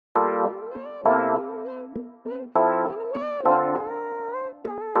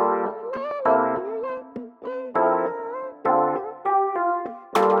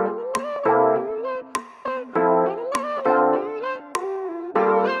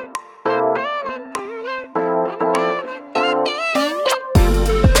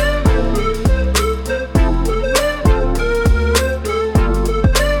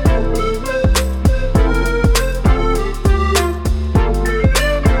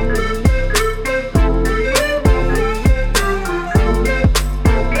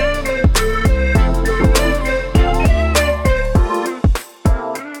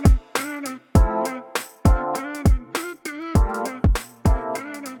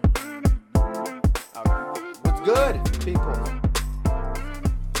people.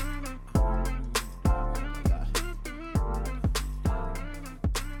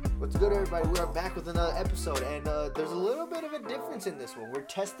 What's good, everybody? We are back with another episode, and there's a little bit of a difference in this one. We're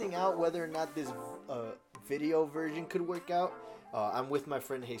testing out whether or not this video version could work out. I'm with my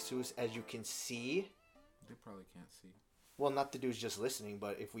friend Jesus, as you can see. They probably can't see. Well, not the dude's just listening,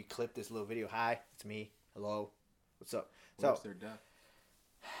 but if we clip this little video, hi, it's me. Hello, what's up? What if they're deaf?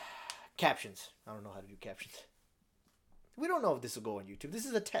 Captions. I don't know how to do captions. We don't know if this will go on YouTube. This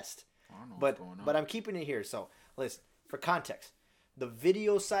is a test. I don't know but what's going on. but I'm keeping it here. So listen, for context, the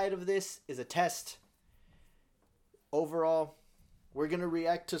video side of this is a test. Overall, we're gonna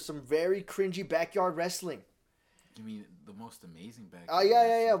react to some very cringy backyard wrestling. You mean the most amazing backyard? Oh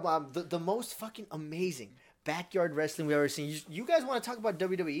yeah. The most fucking amazing backyard wrestling we've ever seen. You guys want to talk about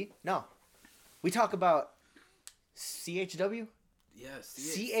WWE? No, we talk about CHW. Yes.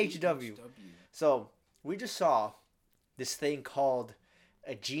 CHW. So we just saw this thing called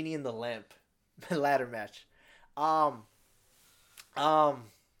a Genie in the Lamp ladder match.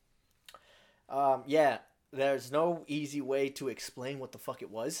 Yeah. There's no easy way to explain what the fuck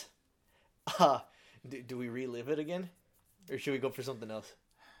it was. Do we relive it again, or should we go for something else?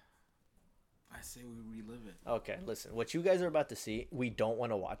 I say we relive it. Okay, listen. What you guys are about to see, we don't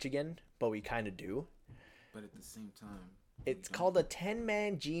want to watch again, but we kind of do. But at the same time, it's called a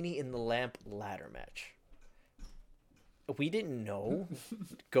 10-man Genie in the Lamp ladder match. We didn't know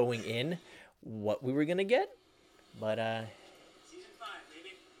going in what we were gonna get, but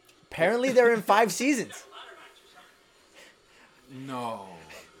apparently they're in 5 seasons. No.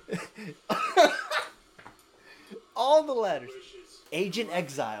 All the ladders. Agent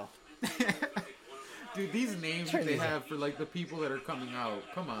Exile. Dude, these names they have for like the people that are coming out.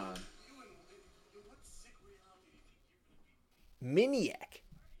 Come on. Miniac.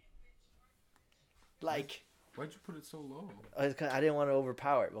 Like. Why'd you put it so low? I didn't want to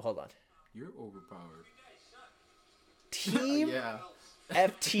overpower it, but hold on. You're overpowered. Team Yeah.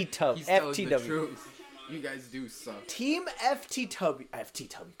 FTW. He's telling the truth. You guys do suck. Team FTW.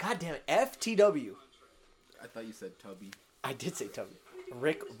 God damn it. FTW. I thought you said Tubby. I did say Tubby.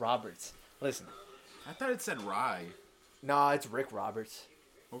 Rick Roberts. Listen. I thought it said Rye. Nah, it's Rick Roberts.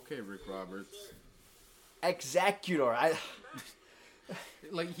 Okay, Rick Roberts. Executor.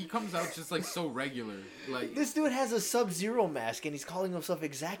 Like, he comes out just like so regular. Like, this dude has a Sub-Zero mask and he's calling himself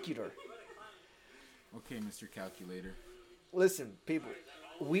Executor. Okay, Mr. Calculator. Listen, people.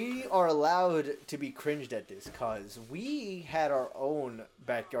 We are allowed to be cringed at this because we had our own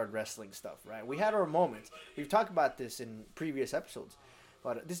backyard wrestling stuff, right? We had our moments. We've talked about this in previous episodes.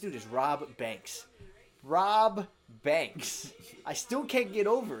 But this dude is Rob Banks. Rob Banks. I still can't get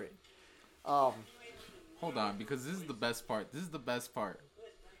over it. Hold on, because this is the best part. This is the best part.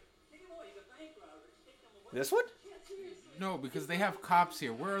 This one? No, because they have cops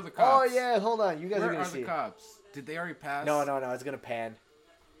here. Where are the Oh, cops? yeah. Hold on. You guys are going to see. Where are the cops? Did they already pass? No. It's going to pan.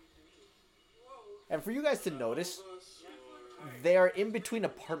 And for you guys to notice, they are in between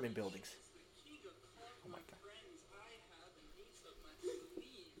apartment buildings. Oh, my God.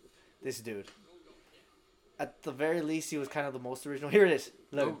 This dude. At the very least, he was kind of the most original. Here it is.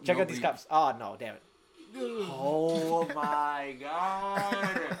 Look, check out these cops. Oh, no. Damn it. Oh, my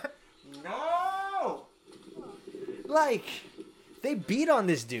God. No. Like, they beat on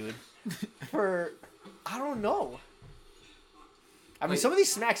this dude for, I don't know. I mean, some of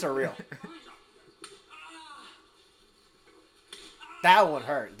these smacks are real. That one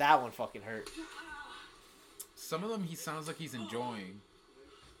hurt. That one fucking hurt. Some of them he sounds like he's enjoying.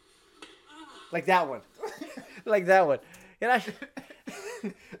 Like that one. Like that one. And I...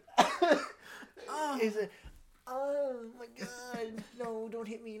 Is it... Oh, my God. No, don't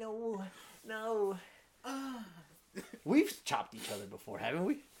hit me. No. No. We've chopped each other before, haven't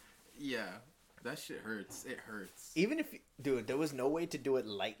we? Yeah. That shit hurts. It hurts. Even if... Dude, there was no way to do it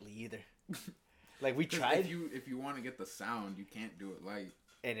lightly either. Like, we tried. If you want to get the sound, you can't do it light.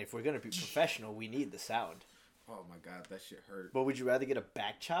 And if we're going to be professional, we need the sound. Oh, my God. That shit hurt. But would you rather get a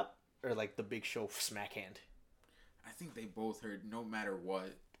back chop or, like, the Big Show smack hand? I think they both hurt no matter what.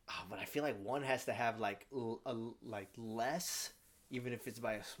 Oh, but I feel like one has to have, like, less, even if it's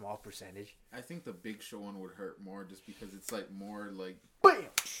by a small percentage. I think the Big Show one would hurt more just because it's, like, more, like... BAM!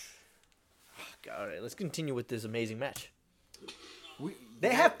 All right, let's continue with this amazing match.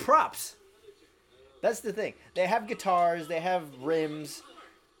 They have props. That's the thing. They have guitars. They have rims.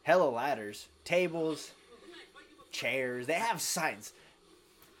 Hella ladders. Tables. Chairs. They have signs.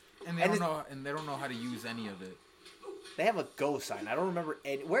 And they don't know how to use any of it. They have a go sign. I don't remember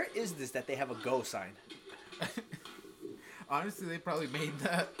any. Where is this that they have a go sign? Honestly, they probably made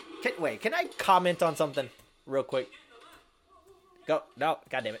that. Can I comment on something real quick? Go. No.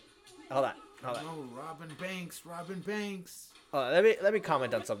 God damn it. Hold on. No, Robin Banks. Let me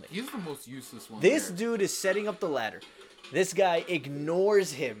comment on something. He's the most useless one. This dude is setting up the ladder. This guy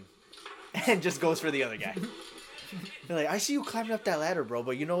ignores him and just goes for the other guy. They're like, I see you climbing up that ladder, bro,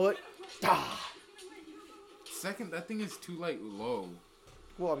 but you know what? Second, that thing is too low.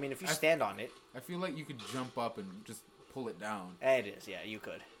 Well, I mean, if you stand on it. I feel like you could jump up and just pull it down. It is, yeah, you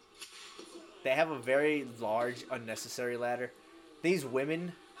could. They have a very large, unnecessary ladder. These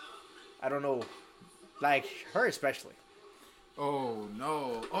women, I don't know, like her especially. Oh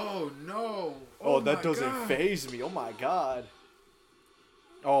no! Oh no! Oh, that doesn't faze me. Oh my god.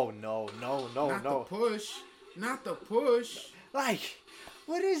 Oh no! Not the push. Not the push. Like,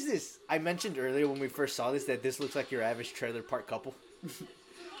 what is this? I mentioned earlier when we first saw this that this looks like your average trailer park couple.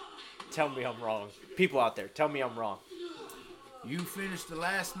 Tell me I'm wrong. People out there, tell me I'm wrong. You finished the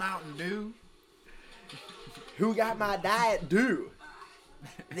last Mountain Dew? Who got my Diet Dew?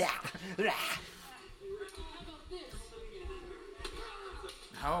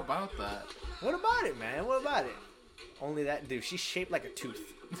 How about that? What about it, man? What about it? Only that, dude. She's shaped like a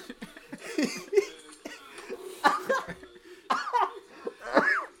tooth.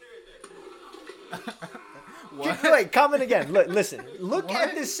 What? Wait, comment again. Listen. Look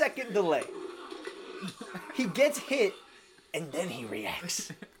at this second delay. He gets hit, and then he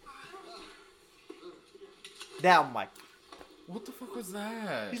reacts. Now I'm like, what the fuck was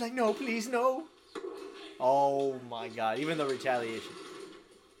that? he's like, no, please, no. Oh my god. Even the retaliation.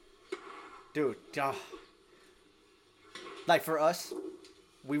 Dude, like for us,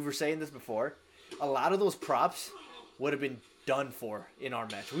 we were saying this before, a lot of those props would have been done for in our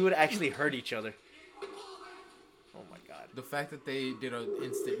match. We would have actually hurt each other. Oh my god. The fact that they did an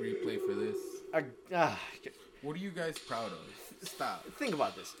instant replay for this. What are you guys proud of? Stop. Think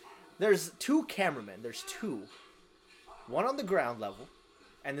about this. There's 2 cameramen. There's 2. One on the ground level,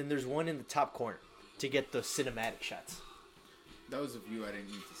 and then there's one in the top corner to get the cinematic shots. That was a view I didn't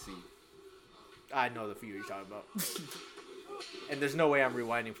need to see. I know the view you're talking about. And there's no way I'm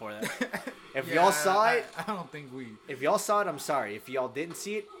rewinding for that. If y'all saw it... I don't think we... If y'all saw it, I'm sorry. If y'all didn't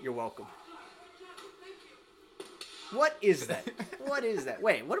see it, you're welcome. What is that? What is that?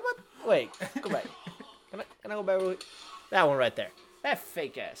 Wait, what about... Wait, go back. Can I go back? That one right there. That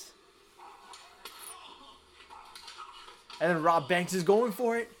fake ass. And then Rob Banks is going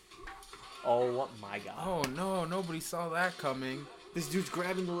for it. Oh my god. Oh no, nobody saw that coming. This dude's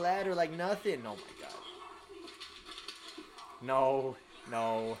grabbing the ladder like nothing. Oh my god. No.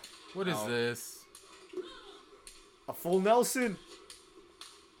 What is this? A full Nelson.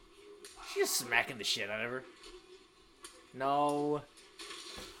 She's just smacking the shit out of her. No.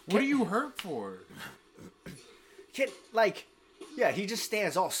 What are you hurt for? Yeah, he just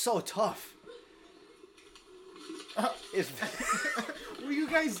stands all so tough. What are you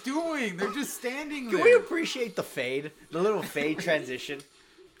guys doing? They're just standing there. Can we appreciate the fade? The little fade transition?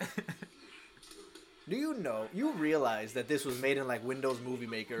 Do you realize that this was made in like Windows Movie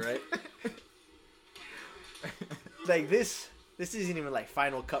Maker, right? Like this isn't even like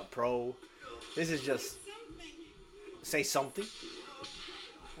Final Cut Pro. This is just say something.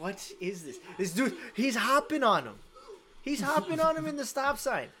 What is this? This dude, he's hopping on him. He's hopping on him in the stop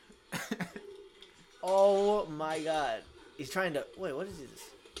sign. Oh my god. He's trying to... Wait, what is this?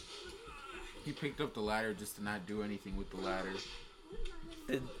 He picked up the ladder just to not do anything with the ladder.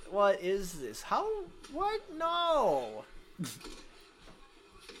 What is this? How? What? No.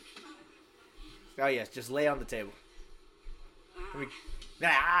 Oh yes, just lay on the table.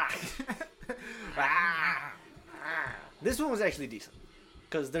 This one was actually decent.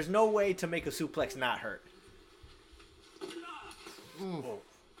 Because there's no way to make a suplex not hurt. Ooh.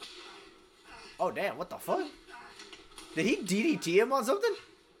 Oh damn, what the fuck? Did he DDT him on something?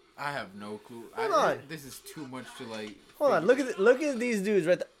 I have no clue. Hold on. This is too much to like... Hold on, look at these dudes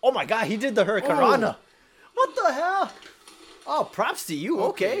right there. Oh my god, he did the Hurricane Rana. What the hell? Oh, props to you.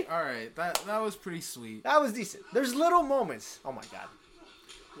 Okay. Alright, that was pretty sweet. That was decent. There's little moments. Oh my god.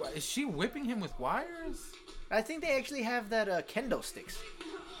 What, is she whipping him with wires? I think they actually have that kendo sticks.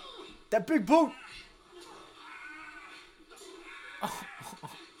 That big boot.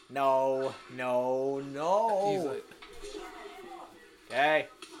 No. He's like... Okay.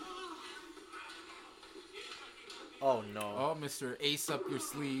 Oh no. Oh, Mr. Ace up your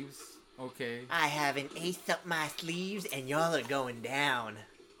sleeves. Okay. I have an ace up my sleeves and y'all are going down.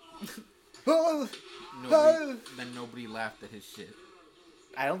 Oh. Then nobody laughed at his shit.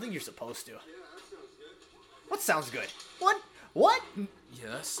 I don't think you're supposed to. What sounds good? What? Yeah,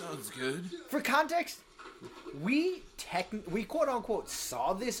 that sounds good. For context, we quote unquote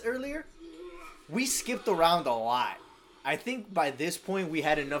saw this earlier. We skipped around a lot. I think by this point we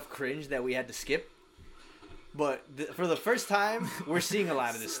had enough cringe that we had to skip. But for the first time, we're seeing a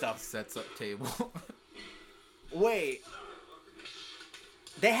lot of this stuff. Sets up table. Wait.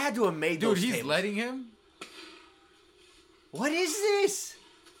 They had to have made those tables. Dude, he's letting him? What is this?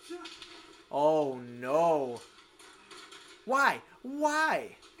 Oh, no. Why?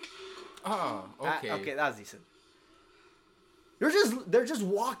 Why? Oh, okay. Okay, that was decent. They're just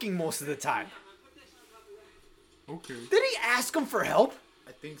walking most of the time. Okay. Did he ask him for help?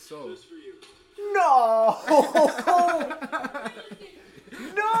 I think so. No!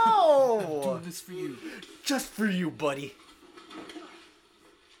 No! I'm doing this for you. Just for you, buddy.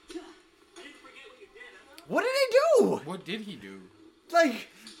 What did he do? What did he do? Like,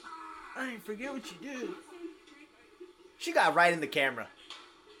 I didn't forget what you did. She got right in the camera.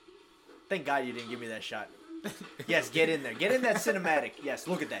 Thank God you didn't give me that shot. Yes, get in there. Get in that cinematic. Yes,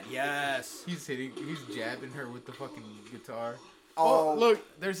 look at that. Yes. He's jabbing her with the fucking guitar. Oh,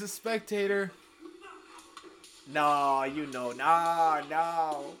 look, there's a spectator. No,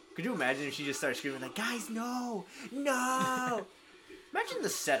 no. Could you imagine if she just started screaming like, guys, no. Imagine the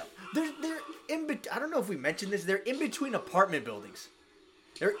setup. They're I don't know if we mentioned this. They're in between apartment buildings.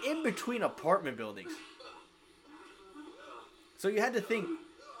 So you had to think,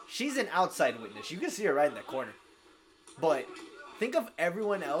 she's an outside witness. You can see her right in that corner. But think of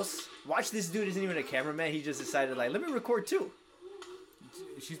everyone else. Watch, this dude isn't even a cameraman. He just decided, like, let me record too.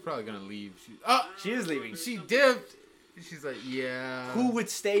 She's probably gonna leave. She is leaving. She dipped. She's like, yeah. Who would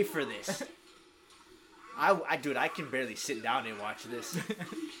stay for this? Dude, I can barely sit down and watch this.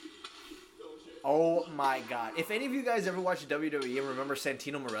 Oh my God. If any of you guys ever watched WWE and remember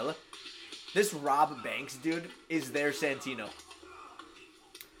Santino Marella, this Rob Banks dude is their Santino.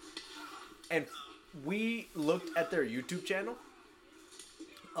 And we looked at their YouTube channel.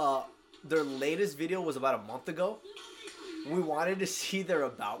 Their latest video was about a month ago. We wanted to see their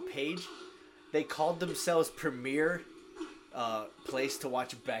about page. They called themselves Premier Place to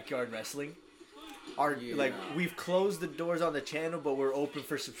Watch Backyard Wrestling. Like, we've closed the doors on the channel, but we're open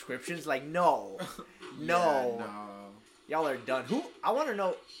for subscriptions. Like, no. No. Y'all are done. Who? I want to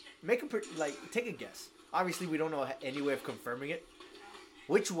know. Take a guess. Obviously, we don't know any way of confirming it.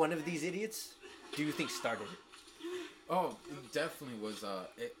 Which one of these idiots do you think started it? Oh, it definitely was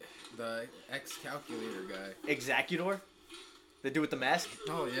the ex-calculator guy. Executor? The dude with the mask?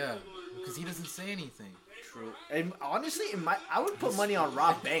 Oh, yeah. Because he doesn't say anything. True. And honestly, I would put money on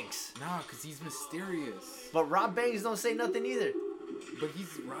Rob Banks. Nah, because he's mysterious. But Rob Banks don't say nothing either. But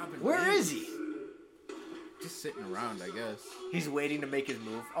he's Robin. Where is he? Just sitting around, I guess. He's waiting to make his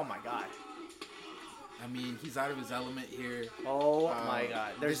move. Oh, my God. I mean, he's out of his element here. Oh, my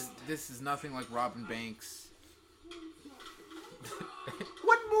God. This is nothing like Robin Banks.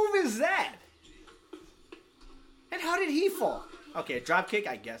 What move is that? And how did he fall? Okay, drop kick,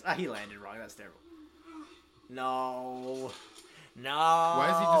 I guess. He landed wrong. That's terrible. No. Why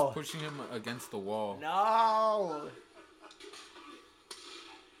is he just pushing him against the wall? No.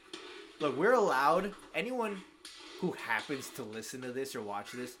 Look, we're allowed. Anyone who happens to listen to this or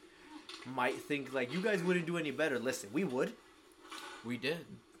watch this might think, like, you guys wouldn't do any better. Listen, we would. We did.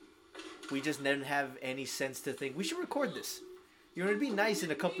 We just didn't have any sense to think, we should record this. You know, it'd be nice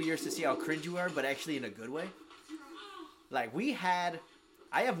in a couple years to see how cringe you are, but actually in a good way. Like,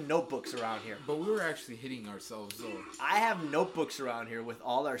 I have notebooks around here. But we were actually hitting ourselves, though. I have notebooks around here with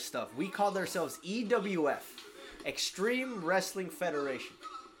all our stuff. We called ourselves EWF, Extreme Wrestling Federation.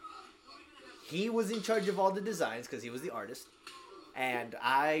 He was in charge of all the designs because he was the artist. And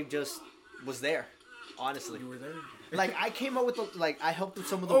I just was there, honestly. You were there? Like, I came up with, I helped with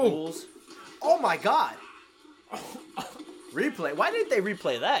some of the rules. Oh, my God. Replay. Why didn't they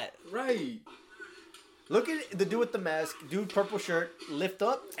replay that? Right. Look at the dude with the mask, dude purple shirt, lift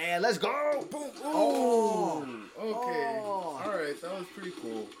up, and let's go. Boom. Oh. Okay. Oh. All right, that was pretty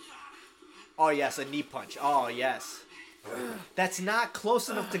cool. Oh, yes, a knee punch. Oh, yes. That's not close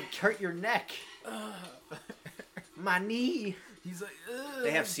enough to hurt your neck. My knee. He's like, ugh.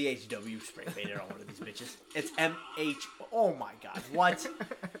 They have CHW spray painted on one of these bitches. It's MH. Oh, my God. What?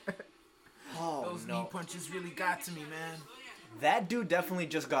 Oh, those knee punches really got to me, man. That dude definitely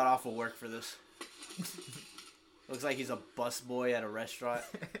just got off of work for this. Looks like he's a busboy at a restaurant.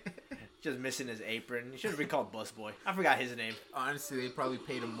 Just missing his apron. He should have been called busboy. I forgot his name. Honestly, they probably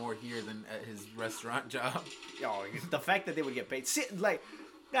paid him more here than at his restaurant job. Oh, the fact that they would get paid. See, like,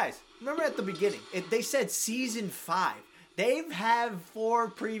 guys, remember at the beginning, they said season 5. They've had 4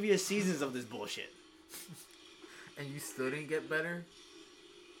 previous seasons of this bullshit. And you still didn't get better?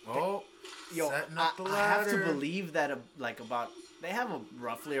 Oh, yo, setting up the ladder. I have to believe that, about They have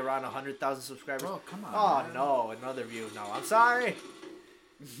roughly around 100,000 subscribers. Bro, come on. Oh, man. no. Another view. No, I'm sorry.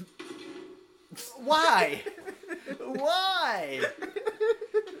 Why? Why?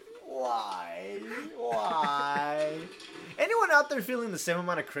 Why? Why? Anyone out there feeling the same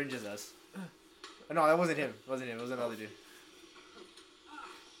amount of cringe as us? No, that wasn't him. It wasn't him. It was another dude.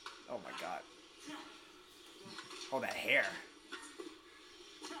 Oh, my God. Oh, that hair.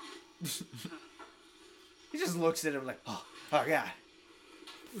 He just looks at him like, oh God.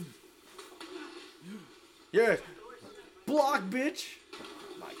 Yeah. Block, bitch. Oh,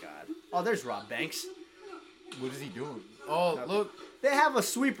 my God. Oh, there's Rob Banks. What is he doing? Oh, look. They have a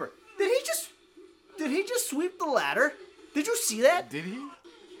sweeper. Did he just sweep the ladder? Did you see that? Did he?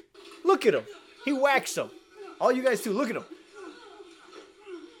 Look at him. He whacks him. All you guys too, look at him.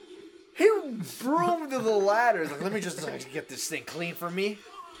 He broomed to the ladder. He's like, let me just get this thing clean for me.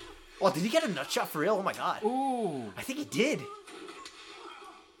 Oh, did he get a nut shot for real? Oh my God. Ooh. I think he did.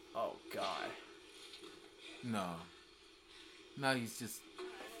 Oh God. No. No, he's just.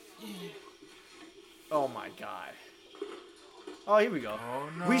 Oh my God. Oh, here we go. Oh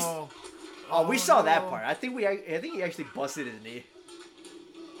no. We saw that part. I think he actually busted his knee.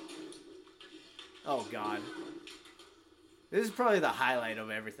 Oh God. This is probably the highlight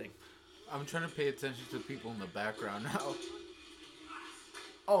of everything. I'm trying to pay attention to people in the background now.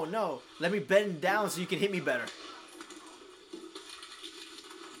 Oh no. Let me bend down so you can hit me better.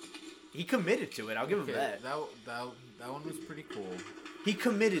 He committed to it. I'll give him that. That one was pretty cool. He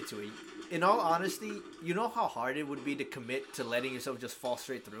committed to it. In all honesty, you know how hard it would be to commit to letting yourself just fall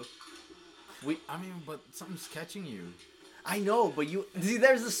straight through? But something's catching you. I know, but see,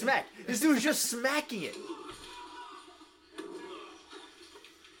 there's the smack. This dude's just smacking it.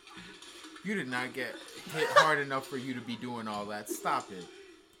 You did not get hit hard enough for you to be doing all that. Stop it.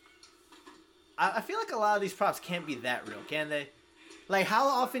 I feel like a lot of these props can't be that real, can they? Like, how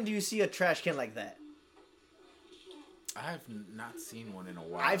often do you see a trash can like that? I have not seen one in a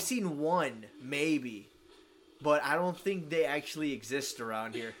while. I've seen one, maybe. But I don't think they actually exist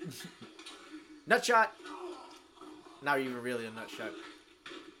around here. Nut shot. Now you're really a nut shot.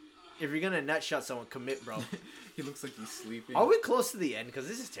 If you're going to nut shot someone, commit, bro. He looks like he's sleeping. Are we close to the end? Because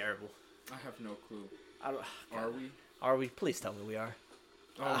this is terrible. I have no clue. Are we? Are we? Please tell me we are.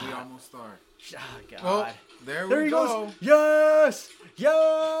 Oh, we almost are. Oh, God. Oh, there he go. Goes. Yes!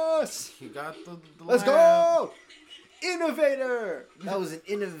 Yes! He got the Let's lamp. go! Innovator! That was an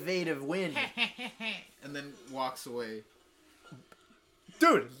innovative win. And then walks away.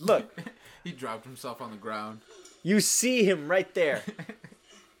 Dude, look. He dropped himself on the ground. You see him right there.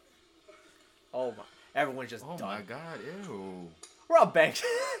 Oh, my. Everyone's just done. Oh, my God. Ew. Rob Banks.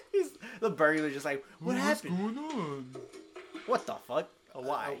 The burglar's just like, what happened? What's going on? What the fuck?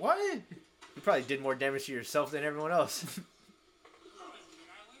 Why? What? You probably did more damage to yourself than everyone else.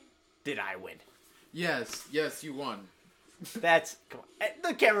 Did I win? Yes, you won. That's... Come on.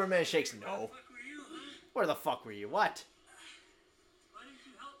 The cameraman shakes no. Where the fuck were you? What? Why didn't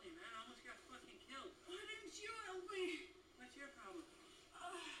you help me, man? I almost got fucking killed. Why didn't you help me? What's your problem?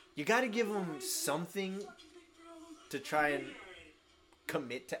 You gotta give him something to try and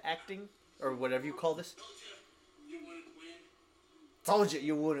commit to acting. Or whatever you call this. You wouldn't win. Told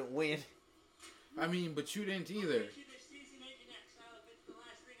you wouldn't win. I mean, but you didn't either.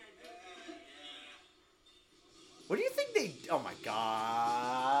 What do you think they... Oh my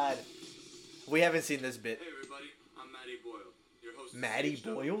God. We haven't seen this bit. Hey everybody, I'm Matty Boyle, your host. Matty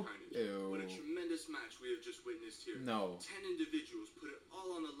Boyle? Ew. What a tremendous match we have just witnessed here. No. 10 individuals put it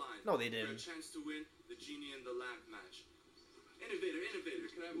all on the line. No, they For a didn't. chance to win the Genie and the Lamp match. Innovator,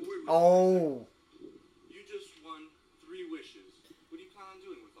 can I have a word with you? Oh. You just won 3 wishes. What do you plan on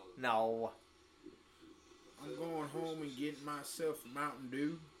doing with all of them? No. I'm going home and getting myself a Mountain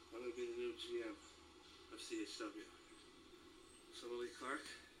Dew. I'm going to be the new GM of CHW. So Willie Clark,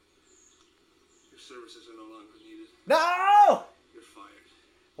 your services are no longer needed. No! You're fired.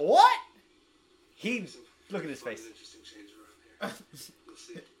 What? He... Look at his face. Interesting change around here. We'll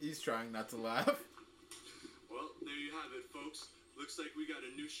see. He's trying not to laugh. Well, there you have it, folks. Looks like we got a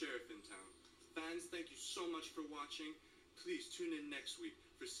new sheriff in town. Fans, thank you so much for watching. Please tune in next week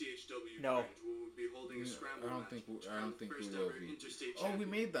for CHW No. Cringe, where we'll be holding a scramble I don't match think we first will ever be. interstate Oh, we champion.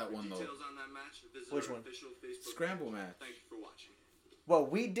 made that For one though. details on that match, visit Which our one? official Facebook Scramble page. match. Thank you for watching. Well,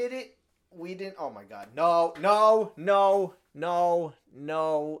 we did it. We didn't... Oh my God. No. No. No. No.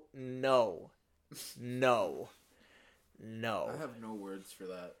 No. No. No. No. I have no words for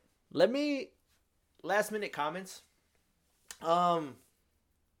that. Let me... Last minute comments. Bad.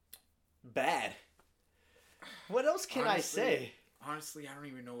 What else can I say? Honestly, I don't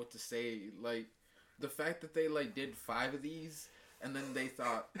even know what to say. Like, the fact that they, like, did 5 of these. and then they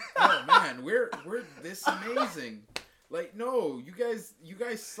thought, oh man, we're this amazing. Like, no, you guys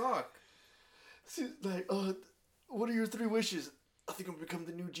suck. Like, what are your 3 wishes? I think I'm gonna become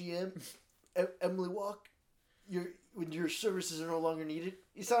the new GM. Emily Walk, when your services are no longer needed.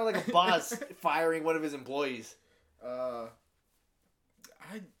 You sound like a boss firing one of his employees. That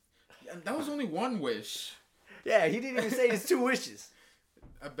was only one wish. Yeah, he didn't even say his 2 wishes.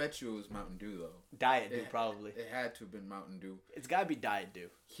 I bet you it was Mountain Dew, though. Diet Dew, probably. It had to have been Mountain Dew. It's gotta be Diet Dew.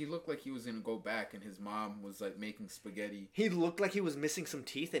 He looked like he was gonna go back, and his mom was like making spaghetti. He looked like he was missing some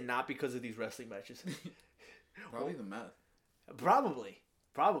teeth, and not because of these wrestling matches. Probably the meth. Probably.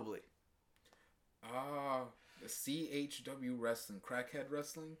 The CHW wrestling, crackhead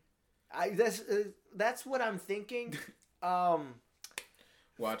wrestling. That's what I'm thinking.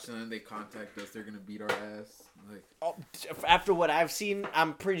 Watch, and then they contact us. They're gonna beat our ass. Like, after what I've seen,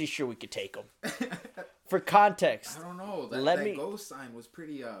 I'm pretty sure we could take them. For context, I don't know. That go sign was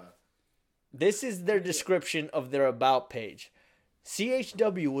pretty. This is their description of their about page.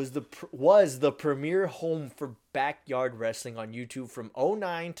 CHW was the premier home for backyard wrestling on YouTube from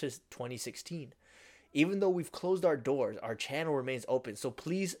 2009 to 2016. Even though we've closed our doors, our channel remains open. So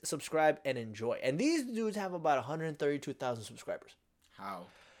please subscribe and enjoy. And these dudes have about 132,000 subscribers. How?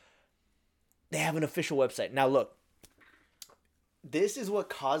 They have an official website. Now look, this is what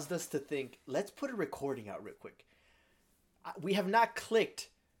caused us to think, let's put a recording out real quick. We have not clicked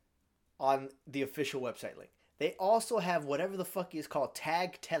on the official website link. They also have whatever the fuck is called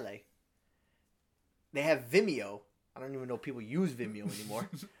Tag Tele. They have Vimeo. I don't even know if people use Vimeo anymore.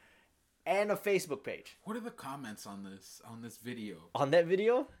 And a Facebook page. What are the comments on this video? On that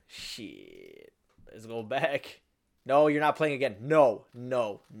video? Shit. Let's go back. No, you're not playing again. No.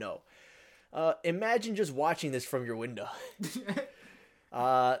 Imagine just watching this from your window.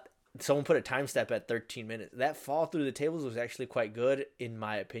 Someone put a timestamp at 13 minutes. That fall through the tables was actually quite good, in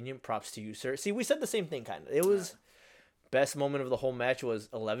my opinion. Props to you, sir. See, we said the same thing, kind of. It was best moment of the whole match was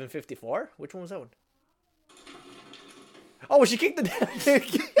 11:54. Which one was that one? Oh, she kicked the.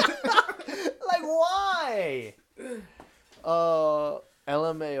 Like, why?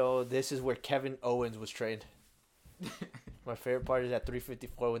 LMAO. This is where Kevin Owens was trained. My favorite part is at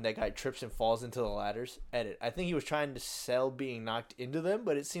 3:54 when that guy trips and falls into the ladders. Edit. I think he was trying to sell being knocked into them,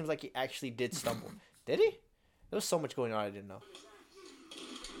 but it seems like he actually did stumble. Did he? There was so much going on I didn't know.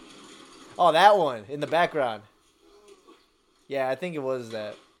 Oh, that one in the background. Yeah, I think it was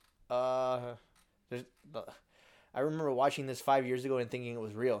that. I remember watching this 5 years ago and thinking it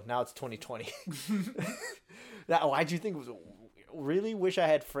was real. Now it's 2020. Why'd you think it was? Really wish I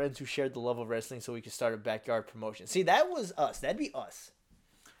had friends who shared the love of wrestling so we could start a backyard promotion. See, that was us. That'd be us.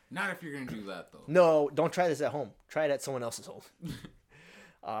 Not if you're going to do that, though. No, don't try this at home. Try it at someone else's home.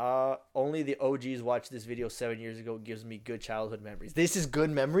 Only the OGs watched this video 7 years ago. It gives me good childhood memories. This is good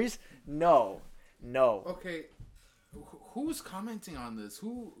memories? No. Okay. Who's commenting on this?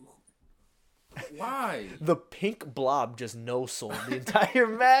 Why? The pink blob just no-sold the entire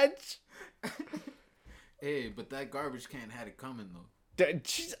match. Hey, but that garbage can had it coming, though.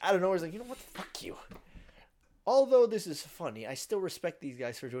 I don't know. It's like, you know what? Fuck you. Although this is funny, I still respect these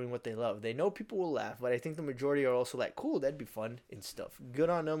guys for doing what they love. They know people will laugh, but I think the majority are also like, cool, that'd be fun and stuff.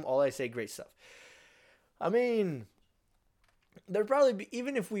 Good on them. All I say, great stuff. I mean, there'd probably be,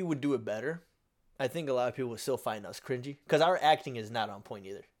 even if we would do it better, I think a lot of people would still find us cringy. Because our acting is not on point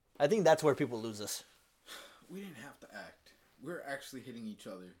either. I think that's where people lose us. We didn't have to act. We're actually hitting each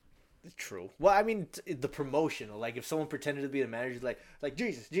other. True. Well, I mean, the promotional. Like, if someone pretended to be the manager, like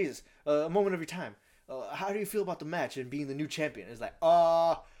Jesus, a moment of your time. How do you feel about the match and being the new champion? It's like,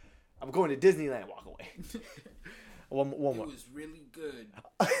 I'm going to Disneyland. Walk away. one more. It was really good.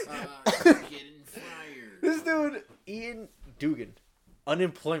 Getting fired. This dude, Ian Dugan,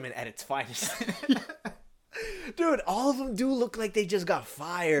 unemployment at its finest. Dude, all of them do look like they just got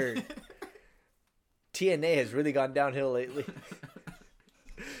fired. TNA has really gone downhill lately.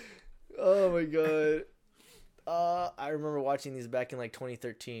 Oh my god. I remember watching these back in like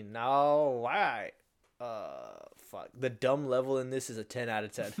 2013. Now, why? Fuck. The dumb level in this is a 10 out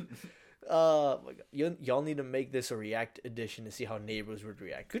of 10. Oh my god. Y'all need to make this a react edition to see how neighbors would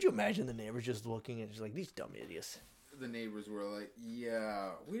react. Could you imagine the neighbors just looking and just like, these dumb idiots? The neighbors were like,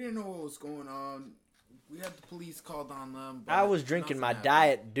 yeah, we didn't know what was going on. We had the police called on them. I was drinking my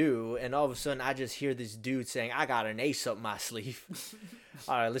Diet Dew, and all of a sudden I just hear this dude saying, I got an ace up my sleeve.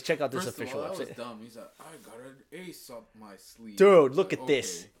 All right, let's check out this official website. That was dumb. He's like, I got an ace up my sleeve. Dude, look at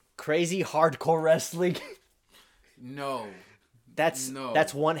this. Crazy hardcore wrestling. No.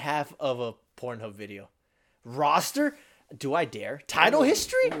 That's one half of a Pornhub video. Roster? Do I dare? Title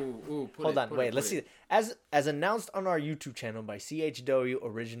history? Hold on, wait. Let's see. As announced on our YouTube channel by CHW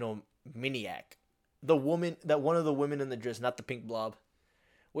Original Miniac, one of the women in the dress, not the pink blob.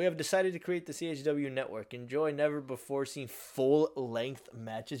 We have decided to create the CHW network. Enjoy never before seen full-length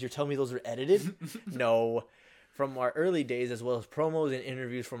matches. You're telling me those were edited? No. From our early days, as well as promos and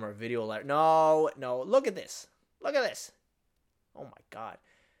interviews from our video live. No. Look at this. Look at this. Oh, my God.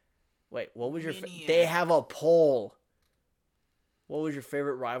 Wait, what was your... They have a poll. What was your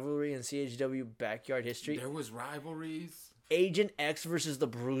favorite rivalry in CHW backyard history? There was rivalries. Agent X versus the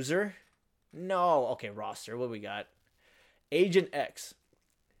Bruiser? No. Okay, roster. What we got? Agent X.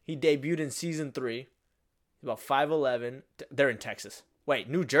 He debuted in season 3. He's about 5'11". They're in Texas. Wait,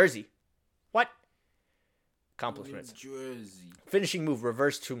 New Jersey. What? Accomplishments. New Jersey. Finishing move,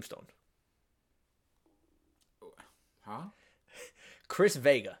 reverse tombstone. Huh? Chris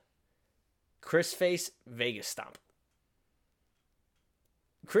Vega. Chris Face, Vegas stomp.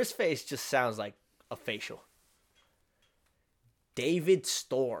 Chris Face just sounds like a facial. David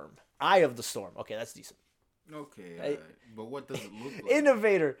Storm. Eye of the Storm. Okay, that's decent. Okay, but what does it look like?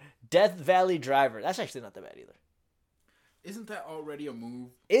 Innovator. Death Valley Driver. That's actually not that bad either. Isn't that already a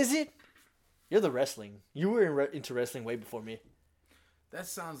move? Is it? You're the wrestling. You were into wrestling way before me. That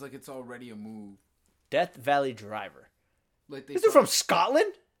sounds like it's already a move. Death Valley Driver. Like Is it from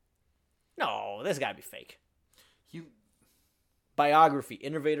Scotland? No, this gotta be fake. Biography.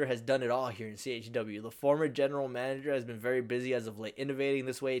 Innovator has done it all here in CHW. The former general manager has been very busy as of late, innovating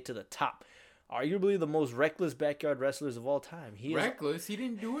this way to the top. Arguably the most reckless backyard wrestlers of all time. Reckless? He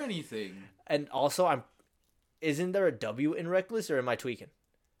didn't do anything. And also, isn't there a W in reckless, or am I tweaking?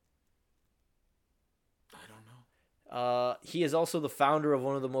 I don't know. He is also the founder of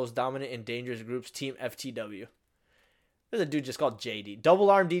one of the most dominant and dangerous groups, Team FTW. There's a dude just called JD. Double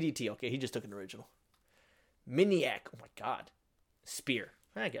Arm DDT. Okay, he just took an original. Miniac. Oh my God. Spear.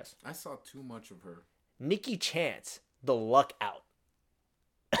 I guess. I saw too much of her. Nikki Chance. The Luck Out.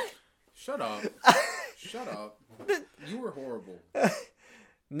 Shut up. Shut up. You were horrible.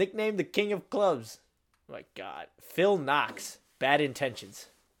 Nicknamed the King of Clubs. Oh my God. Phil Knox. Bad Intentions.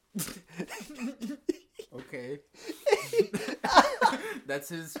 Okay. That's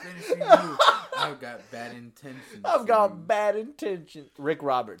his finishing move. I've got bad intentions. Rick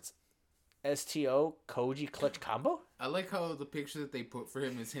Roberts. STO Koji Clutch Combo? I like how the picture that they put for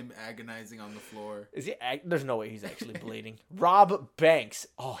him is him agonizing on the floor. Is he? There's no way he's actually bleeding. Rob Banks.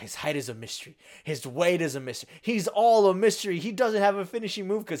 Oh, his height is a mystery. His weight is a mystery. He's all a mystery. He doesn't have a finishing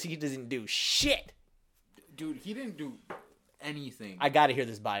move because he doesn't do shit. Dude, he didn't do anything. I gotta hear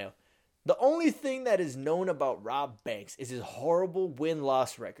this bio. The only thing that is known about Rob Banks is his horrible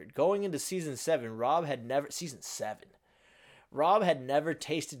win-loss record. Going into season 7, Rob had never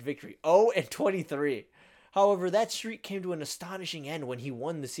tasted victory. 0-23. However, that streak came to an astonishing end when he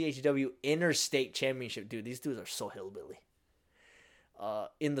won the CHW Interstate Championship. Dude, these dudes are so hillbilly.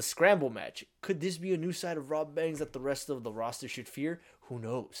 In the scramble match, could this be a new side of Rob Banks that the rest of the roster should fear? Who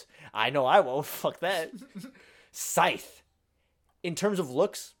knows? I know I won't. Fuck that. Scythe. In terms of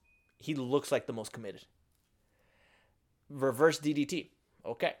looks, he looks like the most committed. Reverse DDT.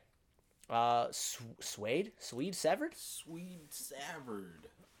 Okay. Swede Severed? Swede Severed.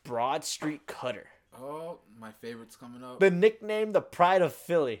 Broad Street Cutter. Oh, my favorite's coming up. The nickname, the Pride of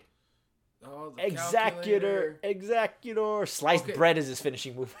Philly. Oh, the Executor. Sliced bread is his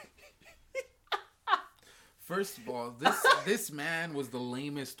finishing move. First of all, this man was the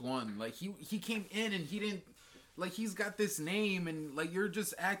lamest one. Like he came in and he didn't, like, he's got this name and like you're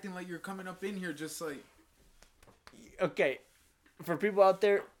just acting like you're coming up in here just like. Okay. For people out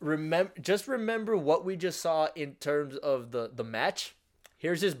there, remember what we just saw in terms of the match.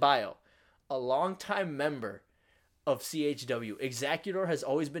 Here's his bio. A longtime member of CHW. Executor has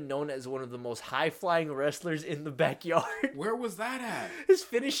always been known as one of the most high-flying wrestlers in the backyard. Where was that at? His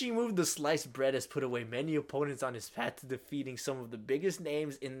finishing move, the sliced bread, has put away many opponents on his path to defeating some of the biggest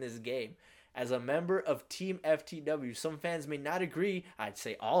names in this game. As a member of Team FTW, some fans may not agree, I'd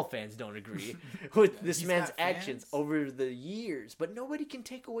say all fans don't agree, with this man's actions over the years. But nobody can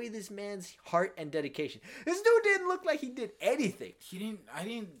take away this man's heart and dedication. This dude didn't look like he did anything.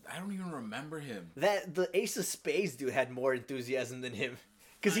 I don't even remember him. The Ace of Spades dude had more enthusiasm than him.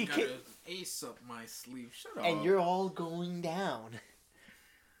 Because he got an ace up my sleeve. Shut up. And you're all going down.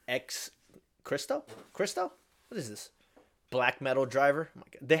 Cristo? What is this? Black Metal Driver. Oh my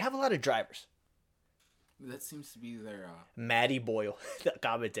God. They have a lot of drivers. That seems to be their... Matty Boyle, the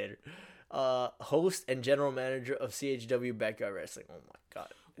commentator. Host and general manager of CHW Backyard Wrestling. Oh my God.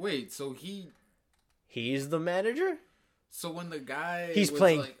 Wait, so he's the manager? So when the guy He's was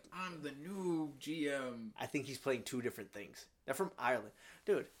playing- like, I'm the new GM. I think he's playing two different things. They're from Ireland.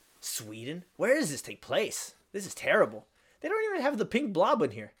 Dude, Sweden? Where does this take place? This is terrible. They don't even have the pink blob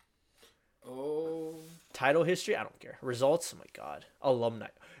in here. Oh. Title history? I don't care. Results? Oh my god. Alumni.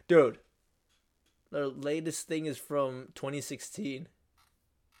 Dude. The latest thing is from 2016.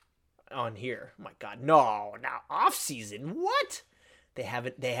 On here. Oh my god. No. Now off season. What? They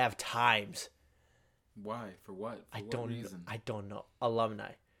have times. Why? For what? For I what don't reason? I don't know.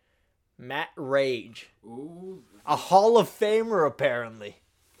 Alumni. Matt Rage. Ooh. A Hall of Famer apparently.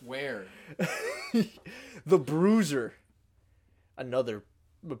 Where? The Bruiser. Another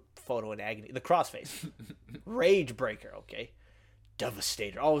photo in agony. The crossface. Rage Breaker, okay.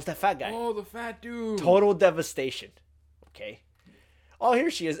 Devastator. Oh, it's that fat guy. Oh, the fat dude. Total Devastation. Okay. Oh,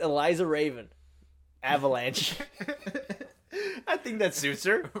 here she is. Eliza Raven. Avalanche. I think that suits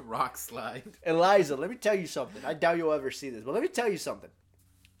her. Rock slide. Eliza, let me tell you something. I doubt you'll ever see this, but let me tell you something.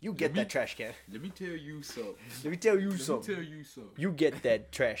 You get that trash can. Let me tell you something. Let me tell you Let something. me tell you something. You get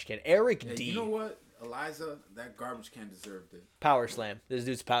that trash can. Eric Hey, D. you know what? Eliza, that garbage can deserved it. Power slam. This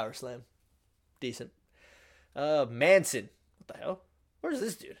dude's power slam. Decent. Manson. What the hell? Where's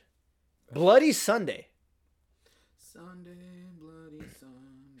this dude? Bloody Sunday. Sunday, bloody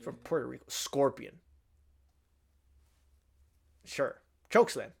Sunday. From Puerto Rico. Scorpion. Sure.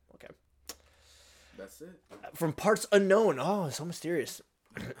 Chokeslam. Okay. That's it. From Parts Unknown. Oh, so mysterious.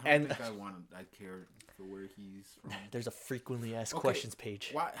 I don't And- think I care for where he's from. There's a frequently asked Okay, questions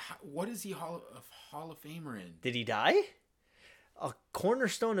page. What is he Hall of Famer in? Did he die? A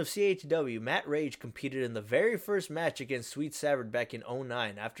cornerstone of CHW, Matt Rage competed in the very first match against Sweet Savard back in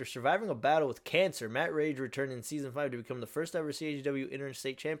 2009. After surviving a battle with cancer, Matt Rage returned in Season 5 to become the first ever CHW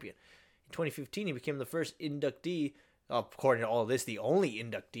Interstate Champion. In 2015, he became the first inductee, according to all of this, the only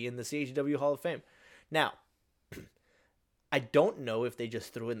inductee in the CHW Hall of Fame. Now, I don't know if they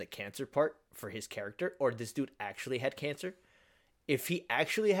just threw in the cancer part for his character, or this dude actually had cancer. If he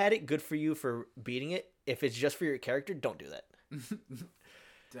actually had it, good for you for beating it. If it's just for your character, don't do that.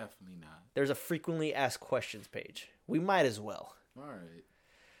 Definitely not. There's a frequently asked questions page. We might as well. All right.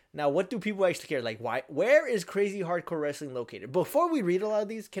 Now, what do people actually care? Like, why? Where is Crazy Hardcore Wrestling located? Before we read a lot of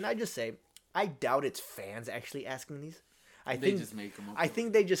these, can I just say, I doubt it's fans actually asking these. They just make them up. I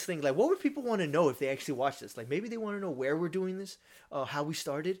think they just think, like, what would people want to know if they actually watch this? Like, maybe they want to know where we're doing this, how we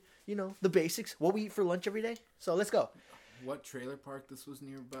started, you know, the basics, what we eat for lunch every day. So let's go. What trailer park this was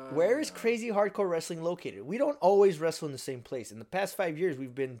nearby? Where is Crazy Hardcore Wrestling located? We don't always wrestle in the same place. In the past 5 years,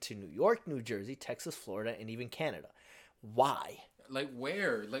 we've been to New York, New Jersey, Texas, Florida, and even Canada. Why? Like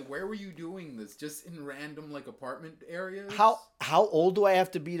where? Like where were you doing this? Just in random like apartment areas? How old do I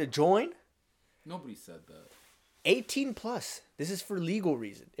have to be to join? Nobody said that. 18 plus. This is for legal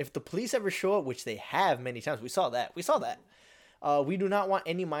reason. If the police ever show up, which they have many times, we saw that. We do not want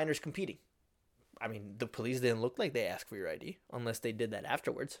any minors competing. I mean, the police didn't look like they asked for your ID unless they did that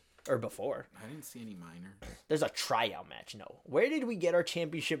afterwards or before. I didn't see any minor. There's a tryout match. No. Where did we get our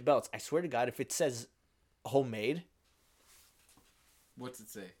championship belts? I swear to God, if it says homemade. What's it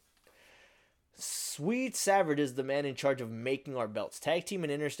say? Sweet Savard is the man in charge of making our belts. Tag Team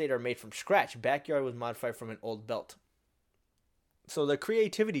and Interstate are made from scratch. Backyard was modified from an old belt. So the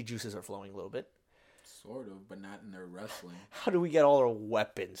creativity juices are flowing a little bit. Sort of, but not in their wrestling. How do we get all our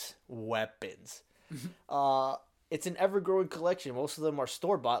weapons? It's an ever-growing collection. Most of them are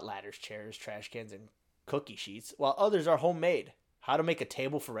store-bought ladders, chairs, trash cans, and cookie sheets, while others are homemade. How to make a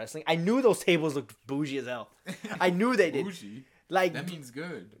table for wrestling? I knew those tables looked bougie as hell. I knew they did. Bougie? Like, That means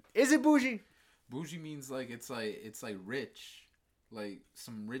good. is it bougie? Bougie means like it's like rich. Like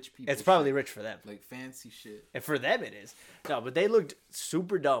some rich people. It's probably shit. rich for them. Like fancy shit. And for them it is. No, but they looked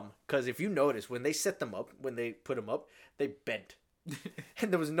super dumb. Because if you notice, when they set them up, when they put them up, they bent.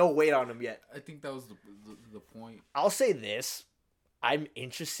 And there was no weight on them yet. I think that was the point. I'll say this. I'm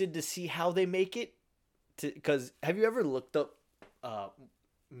interested to see how they make it. Because have you ever looked up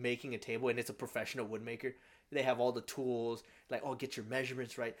making a table and it's a professional woodmaker? They have all the tools. Like, oh, get your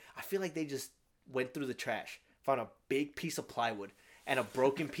measurements right. I feel like they just went through the trash, found a big piece of plywood and a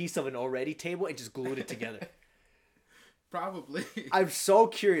broken piece of an already table and just glued it together. Probably. I'm so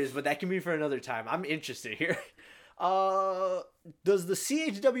curious, but that can be for another time. I'm interested here. Does the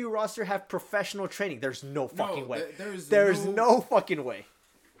CHW roster have professional training? There's no fucking way. There's no fucking way.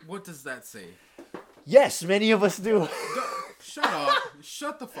 What does that say? Yes, many of us do. Shut up.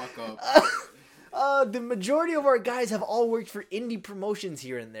 Shut the fuck up. The majority of our guys have all worked for indie promotions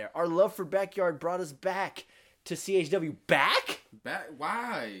here and there. Our love for Backyard brought us back to CHW. Back?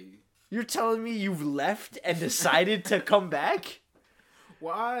 Why? You're telling me you've left and decided to come back?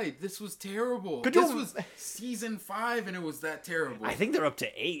 Why? This was terrible. Could This you- was season 5 and it was that terrible. I think they're up to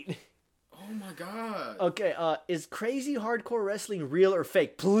 8. Oh my god. Okay, is crazy hardcore wrestling real or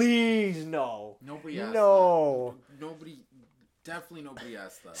fake? Please, no. Nobody asked No. that. Definitely nobody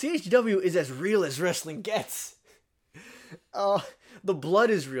asked that. CHW is as real as wrestling gets. The blood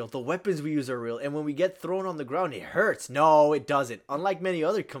is real. The weapons we use are real. And when we get thrown on the ground, it hurts. No, it doesn't. Unlike many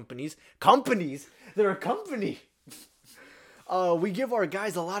other companies, they're a company. We give our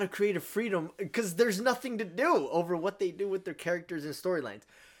guys a lot of creative freedom because there's nothing to do over what they do with their characters and storylines.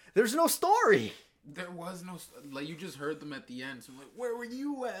 There's no story. There was no, like, you just heard them at the end. So I'm like, where were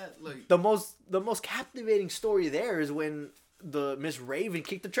you at? Like, The most captivating story there is when the Miss Raven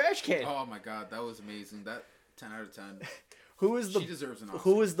kicked the trash can. oh my god, that was amazing. That 10 out of 10. She deserves an Oscar.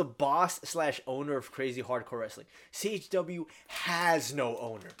 Who is the boss / owner of Crazy Hardcore Wrestling? CHW has no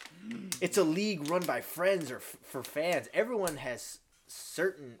owner. It's a league run by friends or for fans. Everyone has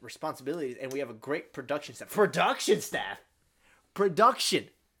certain responsibilities, and we have a great production staff. Production.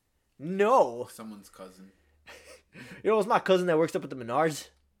 No. Someone's cousin. You know, it's my cousin that works up at the Menards.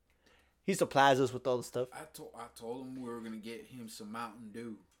 He's the plazas with all the stuff. I told him we were gonna get him some Mountain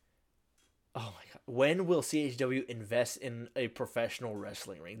Dew. Oh my god! When will CHW invest in a professional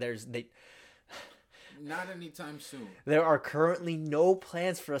wrestling ring? Not anytime soon. There are currently no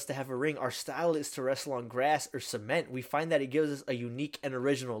plans for us to have a ring. Our style is to wrestle on grass or cement. We find that it gives us a unique and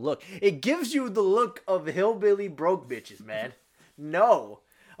original look. It gives you the look of hillbilly broke bitches, man. No,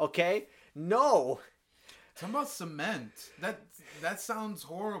 okay, no. Talking about cement. That sounds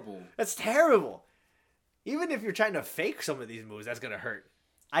horrible. That's terrible. Even if you're trying to fake some of these moves, that's gonna hurt.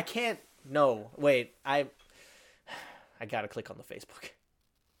 I can't. No, wait. I gotta click on the Facebook.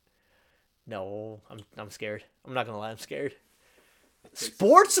 No, I'm scared. I'm not gonna lie. I'm scared.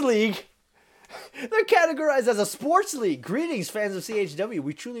 Sports League. They're categorized as a sports league. Greetings, fans of CHW.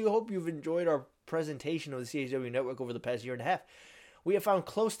 We truly hope you've enjoyed our presentation of the CHW network over the past year and a half. We have found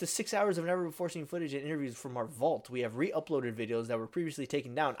close to 6 hours of never-before-seen footage and interviews from our vault. We have re-uploaded videos that were previously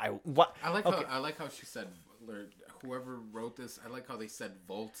taken down. I like how she said, whoever wrote this, I like how they said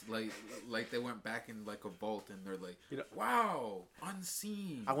vault, like they went back in like a vault and they're like, wow,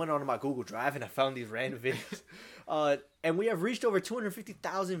 unseen. I went onto my Google Drive and I found these random videos. And we have reached over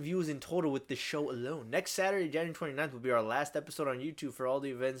 250,000 views in total with this show alone. Next Saturday, January 29th, will be our last episode on YouTube. For all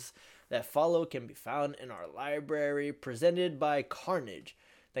the events that follow can be found in our library, presented by Carnage.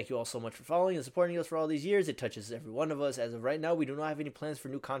 Thank you all so much for following and supporting us for all these years. It touches every one of us. As of right now, we do not have any plans for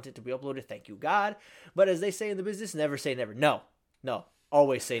new content to be uploaded. Thank you, God. But as they say in the business, never say never. No.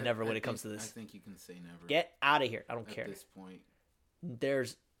 Always say never when it comes to this. I think you can say never. Get out of here. I don't care. At this point.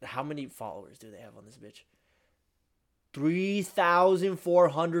 There's, how many followers do they have on this bitch?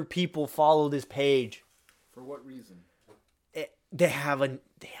 3,400 people follow this page. For what reason? They have an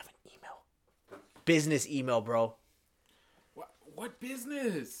email. Business email, bro. What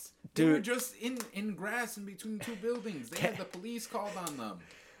business? Dude. They were just in grass in between two buildings. They had the police called on them.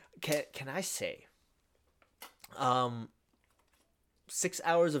 Can I say, 6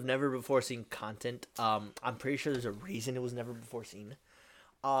 hours of never before seen content. I'm pretty sure there's a reason it was never before seen. It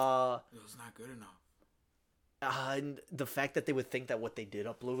was not good enough. And the fact that they would think that what they did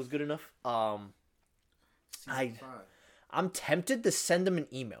upload was good enough. Season 5. I'm tempted to send them an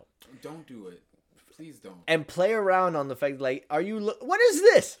email. Don't do it. Please don't. And play around on the fact, like, what is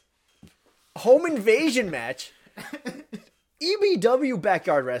this? Home invasion match? EBW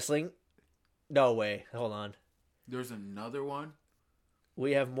Backyard Wrestling? No way. Hold on. There's another one?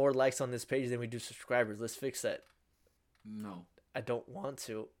 We have more likes on this page than we do subscribers. Let's fix that. No. I don't want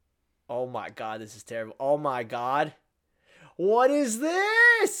to. Oh my god, this is terrible. Oh my god. What is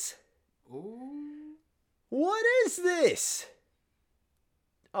this? Ooh. What is this?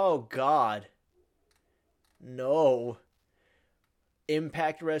 Oh god. No.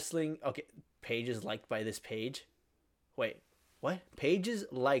 Impact Wrestling. Okay, page is liked by this page. Wait, what? Pages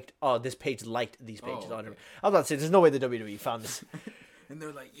liked. Oh, this page liked these pages. Oh, okay. I was about to say, there's no way the WWE found this. And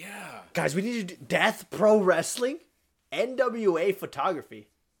they're like, yeah. Guys, we need to do Death Pro Wrestling, NWA photography.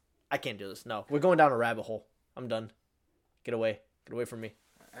 I can't do this. No, we're going down a rabbit hole. I'm done. Get away. Get away from me.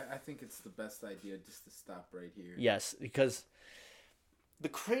 I think it's the best idea just to stop right here. Yes, because the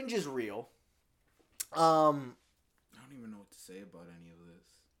cringe is real. I don't even know what to say about any of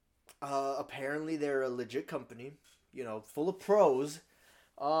this. Apparently they're a legit company, full of pros.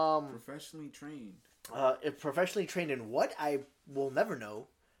 Professionally trained. Professionally trained in what? I will never know,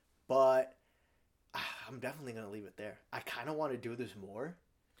 but I'm definitely going to leave it there. I kind of want to do this more,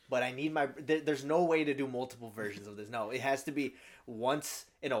 but I need there's no way to do multiple versions of this. No, it has to be once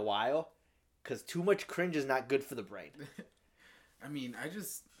in a while, because too much cringe is not good for the brain. I mean, I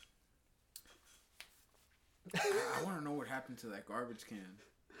want to know what happened to that garbage can.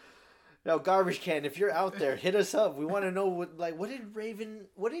 Now, garbage can, if you're out there, hit us up. We want to know what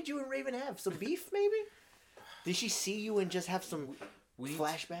did you and Raven have? Some beef, maybe? Did she see you and just have some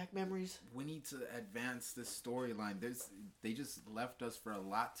flashback memories? We need to advance this storyline. They just left us for a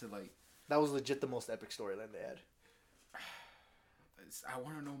lot to like. That was legit the most epic storyline they had. I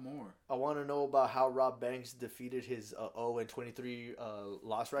want to know more. I want to know about how Rob Banks defeated his 0-23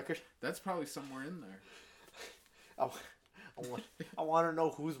 loss record. That's probably somewhere in there. I want to know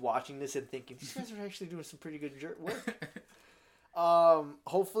who's watching this and thinking, these guys are actually doing some pretty good work.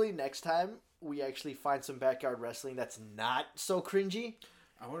 Hopefully next time we actually find some backyard wrestling that's not so cringy.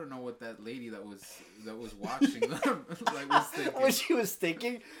 I want to know what that lady that was watching them was thinking. What she was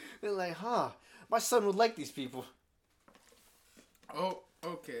thinking. They're like, my son would like these people. Oh,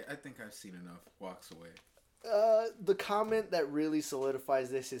 okay. I think I've seen enough. Walks away. The comment that really solidifies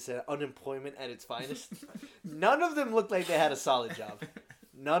this is unemployment at its finest. None of them looked like they had a solid job.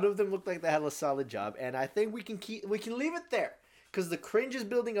 And I think we can leave it there because the cringe is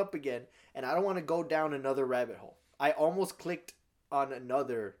building up again, and I don't want to go down another rabbit hole. I almost clicked on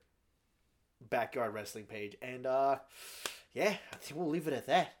another backyard wrestling page, and yeah, I think we'll leave it at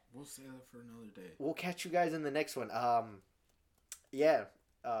that. We'll save that for another day. We'll catch you guys in the next one. Yeah.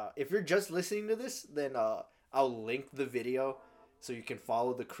 If you're just listening to this, then I'll link the video so you can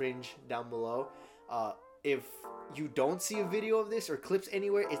follow the cringe down below. If you don't see a video of this or clips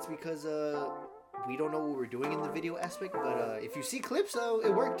anywhere, it's because we don't know what we're doing in the video aspect. But if you see clips,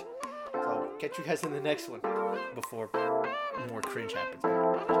 it worked. So catch you guys in the next one before more cringe happens.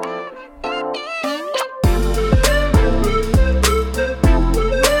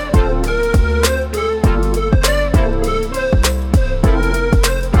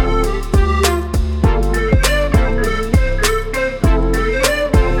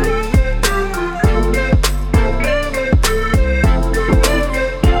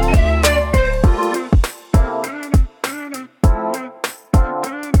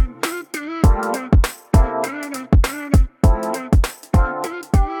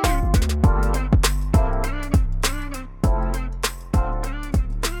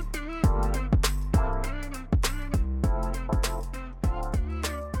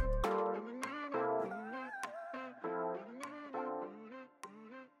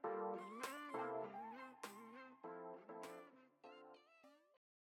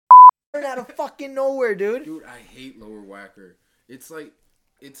 Out of fucking nowhere, dude. Dude, I hate Lower Whacker. It's like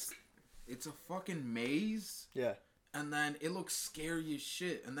it's a fucking maze. Yeah. And then it looks scary as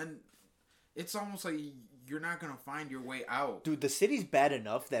shit. And then it's almost like you're not gonna find your way out. Dude, the city's bad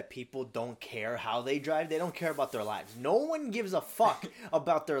enough that people don't care how they drive. They don't care about their lives. No one gives a fuck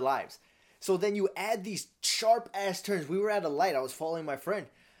about their lives. So then you add these sharp ass turns. We were at a light. I was following my friend.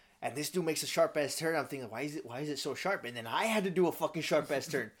 And this dude makes a sharp ass turn. I'm thinking, why is it so sharp? And then I had to do a fucking sharp ass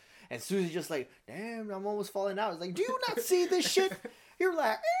turn. And Susie's just like, damn, I'm almost falling out. I was like, do you not see this shit? You're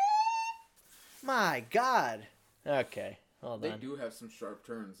like, my God. Okay, hold on. They do have some sharp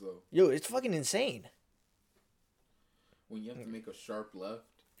turns, though. Yo, it's fucking insane. When you have to make a sharp left.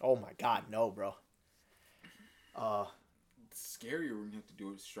 Oh, my God, no, bro. It's scarier when you have to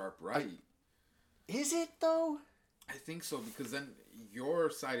do a sharp right. Is it, though? I think so, because then your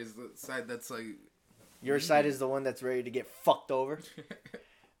side is the side that's like... Your side is the one that's ready to get fucked over?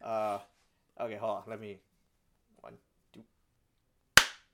 Okay, hold on. Let me... 1,